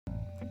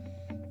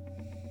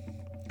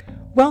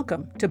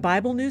Welcome to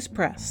Bible News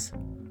Press.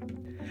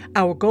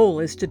 Our goal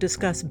is to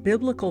discuss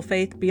biblical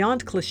faith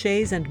beyond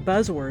cliches and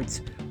buzzwords,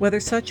 whether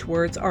such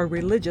words are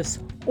religious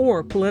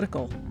or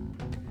political.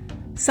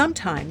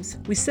 Sometimes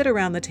we sit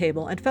around the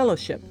table and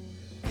fellowship.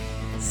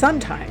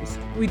 Sometimes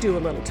we do a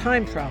little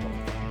time travel.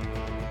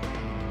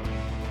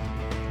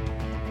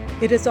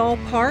 It is all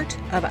part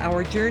of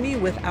our journey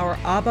with our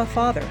Abba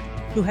Father,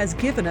 who has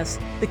given us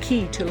the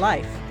key to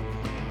life.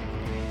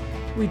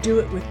 We do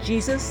it with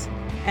Jesus,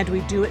 and we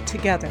do it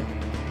together.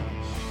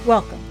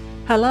 Welcome.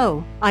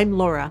 Hello, I'm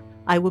Laura.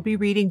 I will be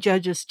reading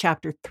Judges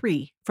chapter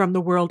 3 from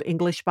the World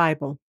English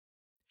Bible.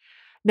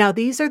 Now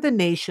these are the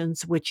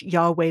nations which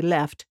Yahweh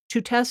left to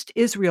test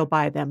Israel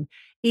by them,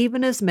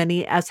 even as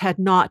many as had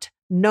not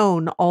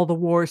known all the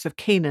wars of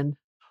Canaan,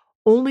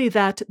 only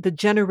that the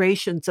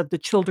generations of the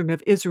children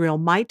of Israel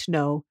might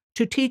know,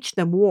 to teach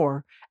them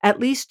war, at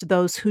least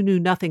those who knew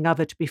nothing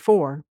of it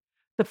before.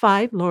 The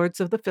 5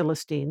 lords of the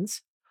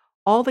Philistines,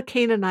 all the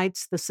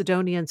Canaanites, the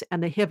Sidonians,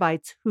 and the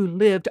Hivites who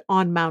lived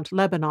on Mount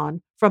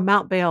Lebanon, from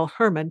Mount Baal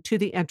Hermon to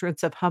the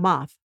entrance of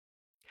Hamath.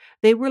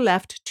 They were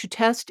left to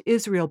test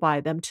Israel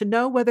by them, to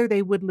know whether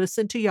they would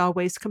listen to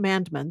Yahweh's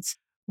commandments,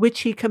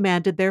 which he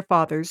commanded their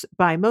fathers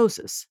by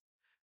Moses.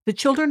 The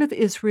children of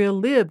Israel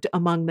lived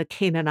among the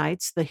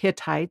Canaanites, the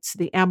Hittites,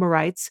 the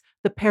Amorites,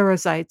 the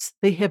Perizzites,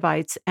 the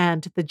Hivites,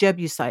 and the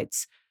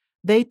Jebusites.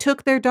 They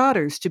took their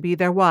daughters to be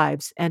their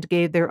wives, and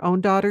gave their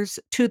own daughters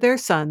to their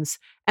sons,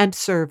 and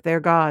served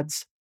their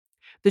gods.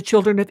 The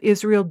children of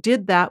Israel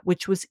did that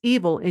which was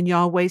evil in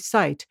Yahweh's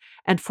sight,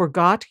 and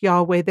forgot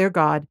Yahweh their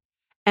God,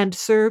 and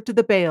served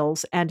the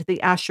Baals and the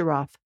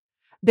Asheroth.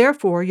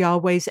 Therefore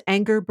Yahweh's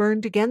anger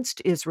burned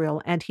against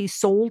Israel, and he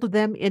sold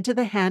them into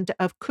the hand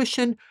of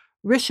Cushan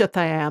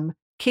Rishathaim,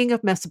 king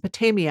of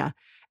Mesopotamia,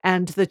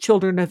 and the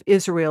children of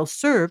Israel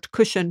served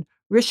Cushan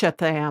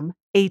Rishathaim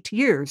 8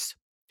 years.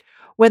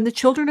 When the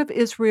children of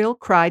Israel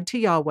cried to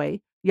Yahweh,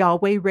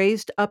 Yahweh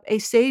raised up a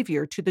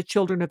Savior to the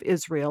children of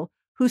Israel,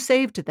 who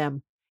saved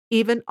them,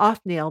 even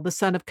Othniel the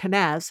son of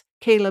Kenaz,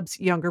 Caleb's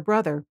younger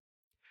brother.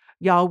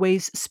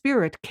 Yahweh's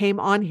Spirit came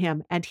on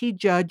him, and he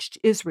judged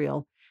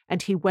Israel,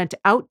 and he went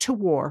out to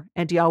war,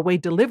 and Yahweh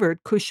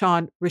delivered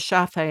Cushan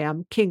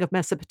Rishathaim, king of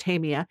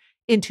Mesopotamia,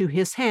 into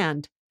his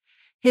hand.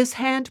 His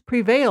hand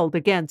prevailed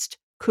against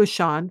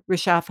Cushan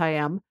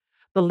Rishathaim.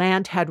 The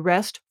land had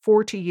rest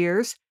 40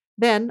 years.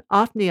 Then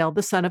Othniel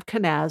the son of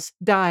Kenaz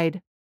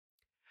died.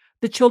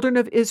 The children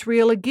of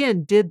Israel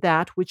again did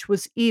that which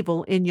was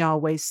evil in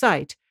Yahweh's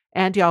sight,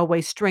 and Yahweh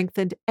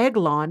strengthened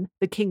Eglon,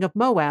 the king of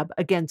Moab,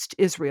 against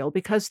Israel,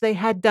 because they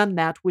had done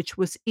that which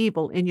was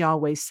evil in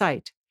Yahweh's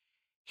sight.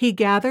 He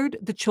gathered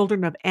the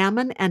children of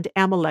Ammon and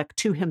Amalek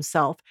to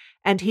himself,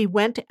 and he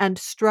went and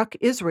struck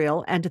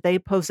Israel, and they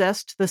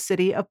possessed the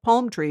city of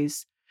palm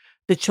trees.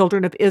 The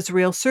children of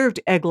Israel served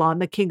Eglon,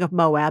 the king of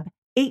Moab,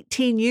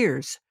 18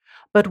 years.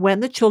 But when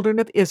the children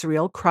of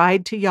Israel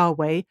cried to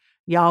Yahweh,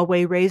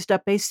 Yahweh raised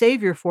up a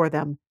Savior for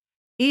them,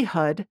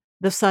 Ehud,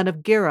 the son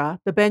of Gera,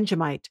 the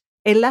Benjamite,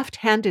 a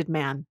left-handed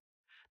man.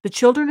 The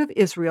children of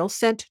Israel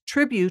sent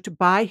tribute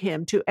by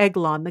him to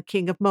Eglon, the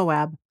king of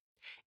Moab.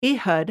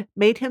 Ehud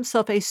made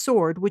himself a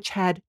sword which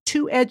had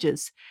 2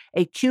 edges,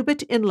 a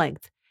cubit in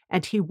length,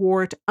 and he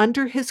wore it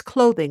under his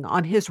clothing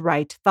on his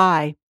right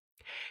thigh.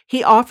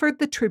 He offered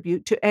the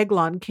tribute to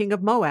Eglon, king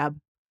of Moab.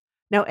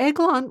 Now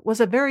Eglon was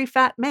a very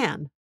fat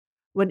man.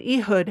 When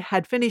Ehud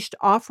had finished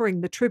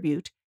offering the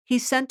tribute, he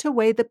sent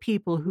away the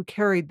people who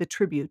carried the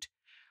tribute.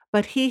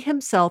 But he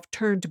himself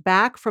turned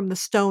back from the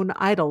stone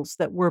idols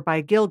that were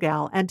by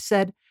Gilgal and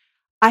said,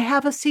 "I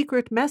have a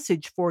secret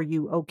message for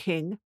you, O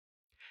king."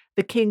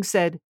 The king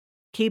said,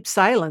 "Keep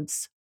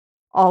silence."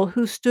 All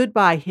who stood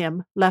by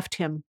him left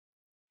him.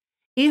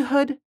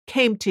 Ehud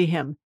came to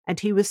him,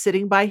 and he was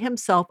sitting by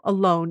himself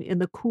alone in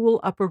the cool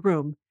upper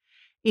room.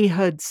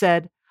 Ehud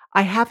said,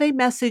 "I have a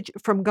message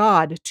from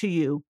God to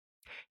you."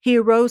 He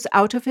arose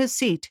out of his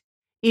seat.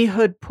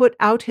 Ehud put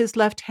out his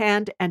left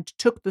hand and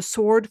took the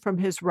sword from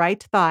his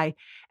right thigh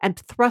and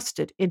thrust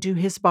it into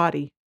his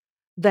body.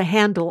 The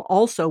handle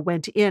also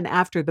went in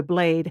after the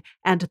blade,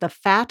 and the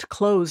fat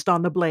closed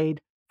on the blade,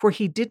 for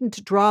he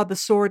didn't draw the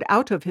sword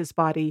out of his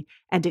body,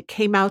 and it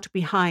came out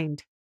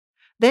behind.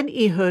 Then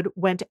Ehud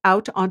went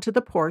out onto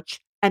the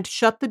porch and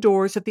shut the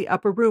doors of the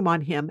upper room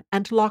on him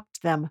and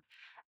locked them.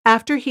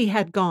 After he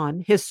had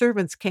gone, his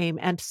servants came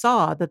and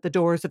saw that the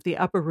doors of the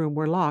upper room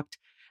were locked.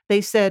 They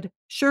said,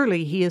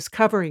 "Surely he is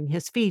covering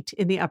his feet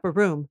in the upper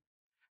room."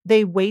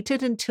 They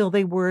waited until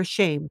they were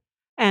ashamed,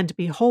 and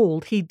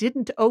behold, he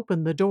didn't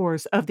open the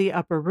doors of the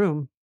upper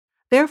room.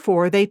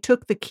 Therefore they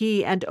took the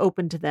key and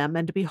opened them,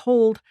 and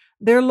behold,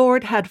 their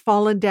lord had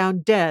fallen down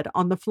dead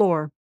on the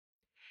floor.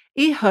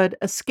 Ehud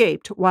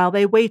escaped while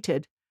they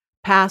waited,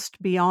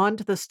 passed beyond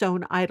the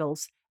stone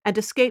idols, and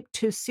escaped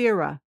to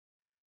Seirah.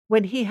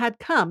 When he had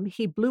come,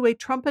 he blew a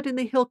trumpet in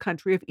the hill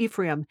country of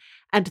Ephraim,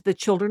 and the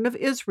children of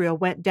Israel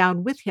went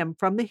down with him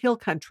from the hill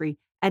country,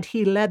 and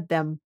he led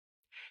them.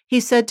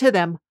 He said to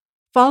them,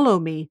 "Follow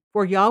me,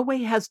 for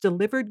Yahweh has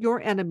delivered your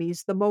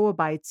enemies, the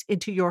Moabites,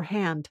 into your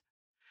hand."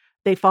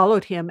 They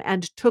followed him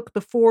and took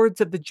the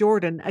fords of the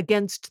Jordan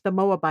against the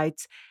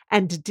Moabites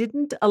and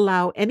didn't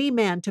allow any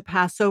man to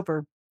pass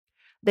over.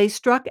 They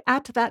struck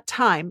at that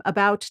time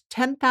about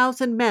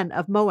 10,000 men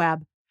of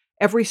Moab,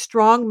 every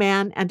strong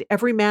man and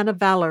every man of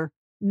valor.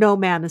 No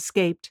man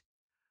escaped.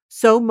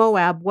 So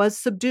Moab was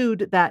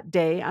subdued that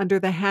day under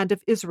the hand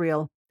of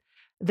Israel.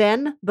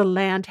 Then the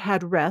land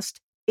had rest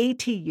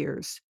 80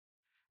 years.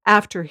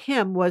 After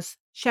him was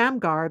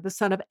Shamgar the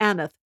son of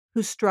Anath,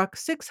 who struck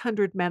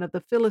 600 men of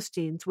the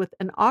Philistines with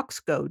an ox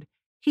goad.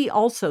 He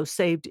also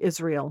saved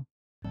Israel.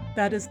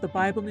 That is the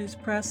Bible News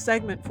Press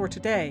segment for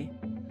today,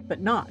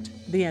 but not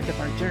the end of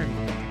our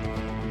journey.